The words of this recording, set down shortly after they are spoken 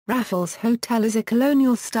Raffles Hotel is a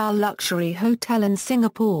colonial-style luxury hotel in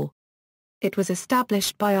Singapore. It was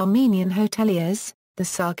established by Armenian hoteliers, the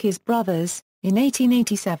Sarkies Brothers, in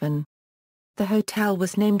 1887. The hotel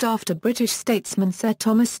was named after British statesman Sir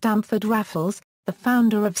Thomas Stamford Raffles, the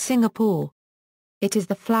founder of Singapore. It is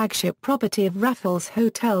the flagship property of Raffles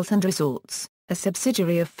Hotels and Resorts, a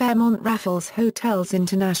subsidiary of Fairmont Raffles Hotels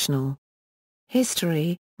International.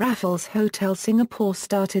 History: Raffles Hotel Singapore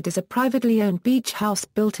started as a privately owned beach house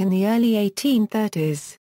built in the early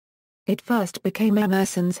 1830s. It first became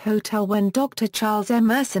Emerson's Hotel when Dr. Charles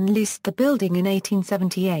Emerson leased the building in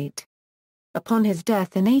 1878. Upon his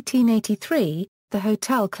death in 1883, the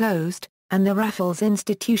hotel closed, and the Raffles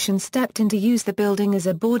Institution stepped in to use the building as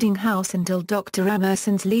a boarding house until Dr.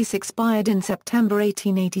 Emerson's lease expired in September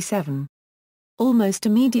 1887. Almost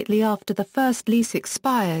immediately after the first lease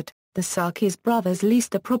expired, the Sarkies Brothers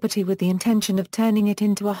leased the property with the intention of turning it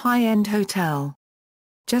into a high-end hotel.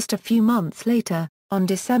 Just a few months later, on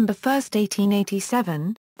December 1,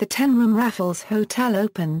 1887, the 10-room Raffles Hotel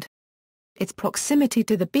opened. Its proximity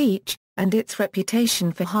to the beach, and its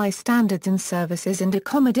reputation for high standards in services and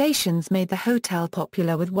accommodations made the hotel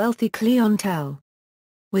popular with wealthy clientele.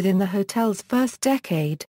 Within the hotel's first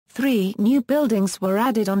decade, 3 new buildings were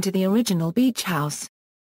added onto the original beach house.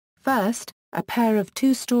 First, a pair of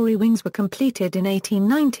 2-story wings were completed in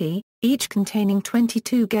 1890, each containing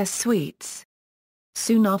 22 guest suites.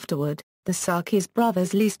 Soon afterward, the Sarkies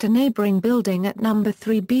Brothers leased a neighboring building at No.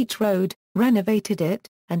 3 Beach Road, renovated it,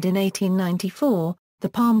 and in 1894, the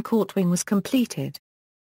Palm Court wing was completed.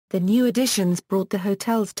 The new additions brought the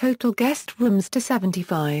hotel's total guest rooms to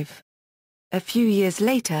 75. A few years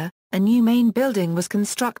later, a new main building was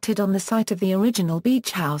constructed on the site of the original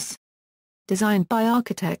beach house. Designed by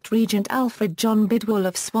architect Regent Alfred John Bidwell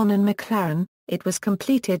of Swan and McLaren, it was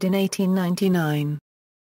completed in 1899.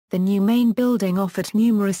 The new main building offered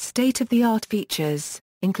numerous state-of-the-art features,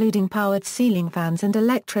 including powered ceiling fans and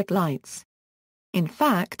electric lights. In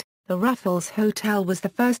fact, the Raffles Hotel was the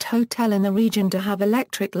first hotel in the region to have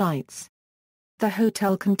electric lights. The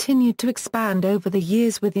hotel continued to expand over the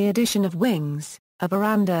years with the addition of wings, a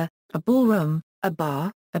veranda, a ballroom, a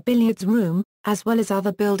bar, a billiards room, as well as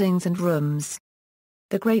other buildings and rooms.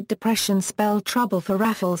 The Great Depression spelled trouble for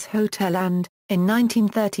Raffles Hotel and, in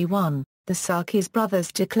 1931, the Sarkies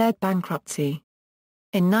Brothers declared bankruptcy.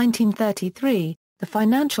 In 1933, the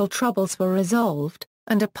financial troubles were resolved,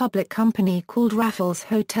 and a public company called Raffles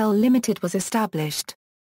Hotel Limited was established.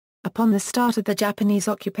 Upon the start of the Japanese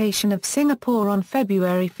occupation of Singapore on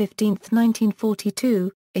February 15,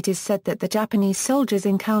 1942, it is said that the Japanese soldiers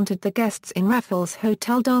encountered the guests in Raffles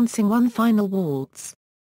Hotel dancing one final waltz.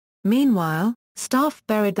 Meanwhile, staff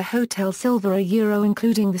buried the hotel silver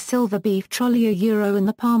including the silver beef trolley in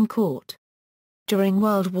the Palm Court. During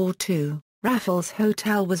World War II, Raffles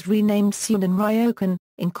Hotel was renamed Sunan Ryokan,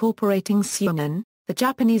 incorporating Sunan, the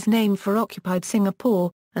Japanese name for occupied Singapore,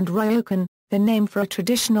 and Ryokan, the name for a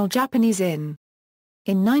traditional Japanese inn.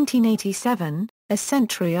 In 1987, a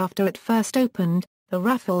century after it first opened, the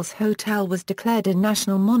Raffles Hotel was declared a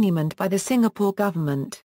national monument by the Singapore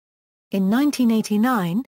government. In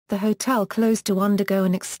 1989, the hotel closed to undergo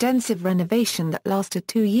an extensive renovation that lasted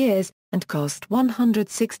 2 years, and cost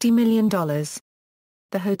 $160 million.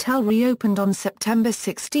 The hotel reopened on September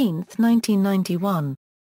 16, 1991.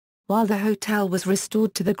 While the hotel was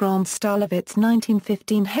restored to the grand style of its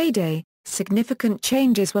 1915 heyday, significant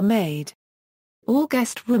changes were made. All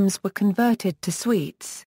guest rooms were converted to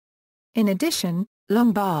suites. In addition,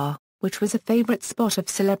 Long Bar, which was a favorite spot of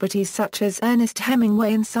celebrities such as Ernest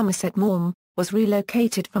Hemingway and Somerset Maugham, was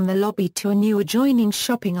relocated from the lobby to a new adjoining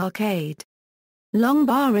shopping arcade. Long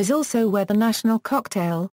Bar is also where the national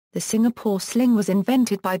cocktail, the Singapore Sling, was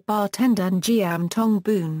invented by bartender Ngiam Tong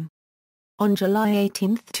Boon. On July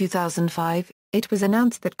 18, 2005, it was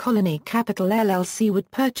announced that Colony Capital LLC would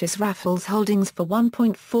purchase Raffles Holdings for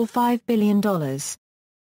 $1.45 billion.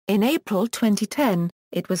 In April 2010,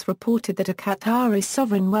 it was reported that a Qatari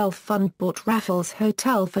sovereign wealth fund bought Raffles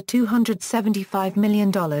Hotel for $275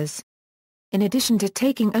 million. In addition to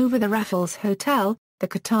taking over the Raffles Hotel, the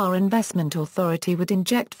Qatar Investment Authority would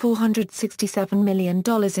inject $467 million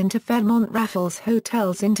into Fairmont Raffles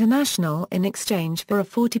Hotels International in exchange for a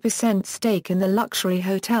 40% stake in the luxury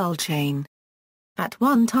hotel chain. At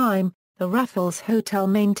one time, the Raffles Hotel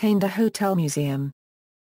maintained a hotel museum.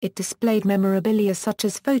 It displayed memorabilia such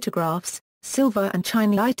as photographs, silver and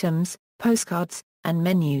china items, postcards, and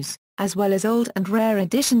menus, as well as old and rare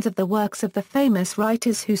editions of the works of the famous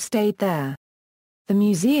writers who stayed there. The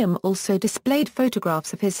museum also displayed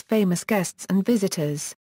photographs of his famous guests and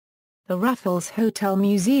visitors. The Raffles Hotel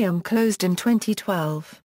Museum closed in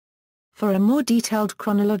 2012. For a more detailed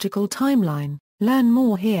chronological timeline, learn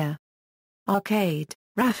more here. Arcade.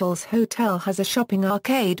 Raffles Hotel has a shopping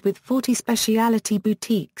arcade with 40 specialty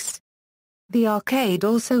boutiques. The arcade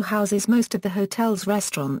also houses most of the hotel's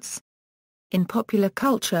restaurants. In popular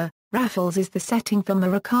culture, Raffles is the setting for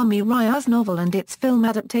Murakami Rya's novel and its film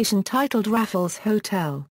adaptation titled Raffles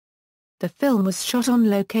Hotel. The film was shot on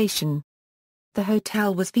location. The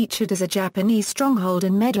hotel was featured as a Japanese stronghold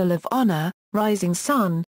in Medal of Honor, Rising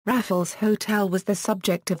Sun. Raffles Hotel was the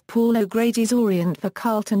subject of Paul O'Grady's Orient for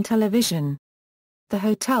Carlton Television. The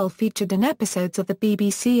hotel featured in episodes of the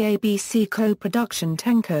BBC-ABC co-production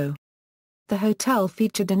Tenko. The hotel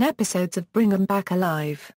featured in episodes of Bring 'Em Back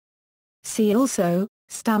Alive. See also,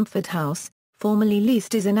 Stamford House, formerly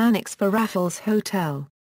leased as an annex for Raffles Hotel.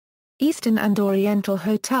 Eastern and Oriental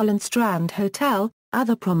Hotel and Strand Hotel,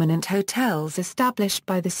 other prominent hotels established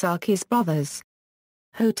by the Sarkies Brothers.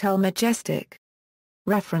 Hotel Majestic.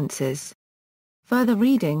 References. Further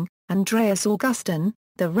reading, Andreas Augustin,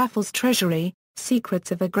 The Raffles Treasury,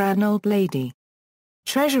 Secrets of a Grand Old Lady.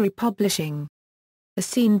 Treasury Publishing. A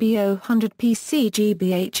Scene BO 100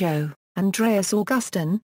 PCGBHO, Andreas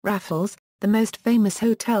Augustin, Raffles, The Most Famous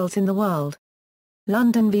Hotels in the World.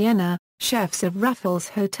 London Vienna, Chefs of Raffles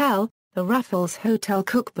Hotel, The Raffles Hotel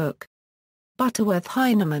Cookbook. Butterworth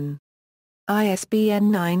Heinemann. ISBN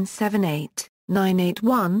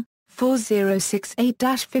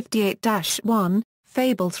 978-981-4068-58-1,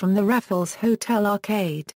 Fables from the Raffles Hotel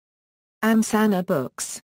Arcade. Amsana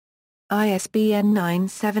Books. ISBN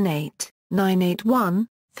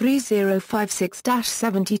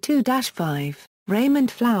 978-981-3056-72-5,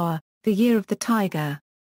 Raymond Flower, The Year of the Tiger.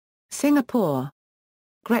 Singapore.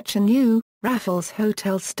 Gretchen Yu, Raffles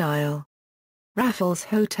Hotel Style. Raffles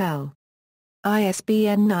Hotel.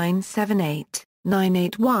 ISBN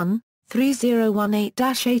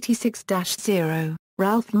 978-981-3018-86-0,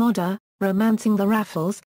 Ralph Modder, Romancing the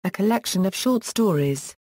Raffles, A Collection of Short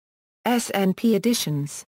Stories. SNP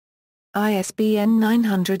Editions. ISBN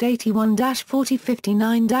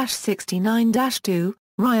 981-4059-69-2,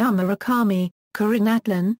 Raya Murakami, Corinne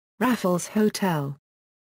Atlan, Raffles Hotel.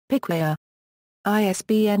 Piquia.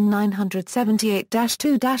 ISBN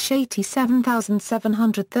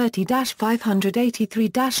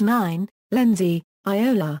 978-2-87730-583-9, Lindsay,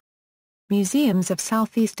 Iola. Museums of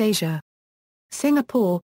Southeast Asia.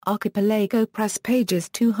 Singapore, Archipelago Press pages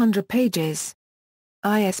 200 pages.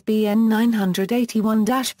 ISBN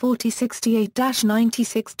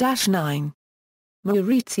 981-4068-96-9.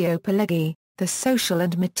 Maurizio Pileggi, The Social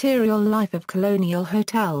and Material Life of Colonial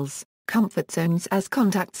Hotels, Comfort Zones as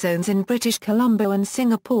Contact Zones in British Colombo and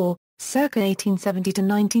Singapore, circa 1870 to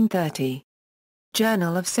 1930.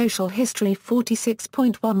 Journal of Social History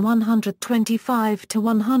 46.1 125 to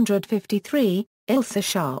 153, Ilse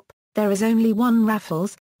Sharp, There is Only One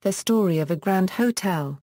Raffles, The Story of a Grand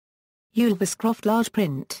Hotel. Ulverscroft Large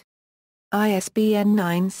Print. ISBN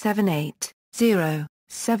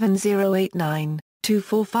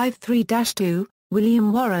 978-0-7089-2453-2,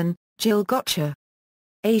 William Warren, Jill Gotcha.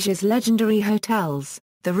 Asia's Legendary Hotels,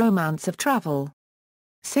 The Romance of Travel.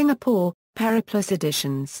 Singapore, Periplus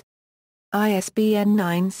Editions. ISBN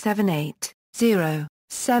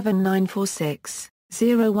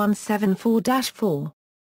 978-0-7946-0174-4.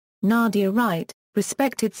 Nadia Wright,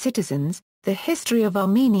 Respected Citizens, The History of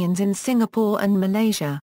Armenians in Singapore and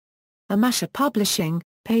Malaysia. Amasha Publishing,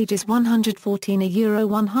 pages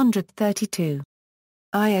 114-132.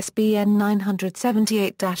 ISBN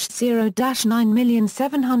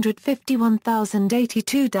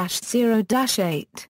 978-0-9751082-0-8.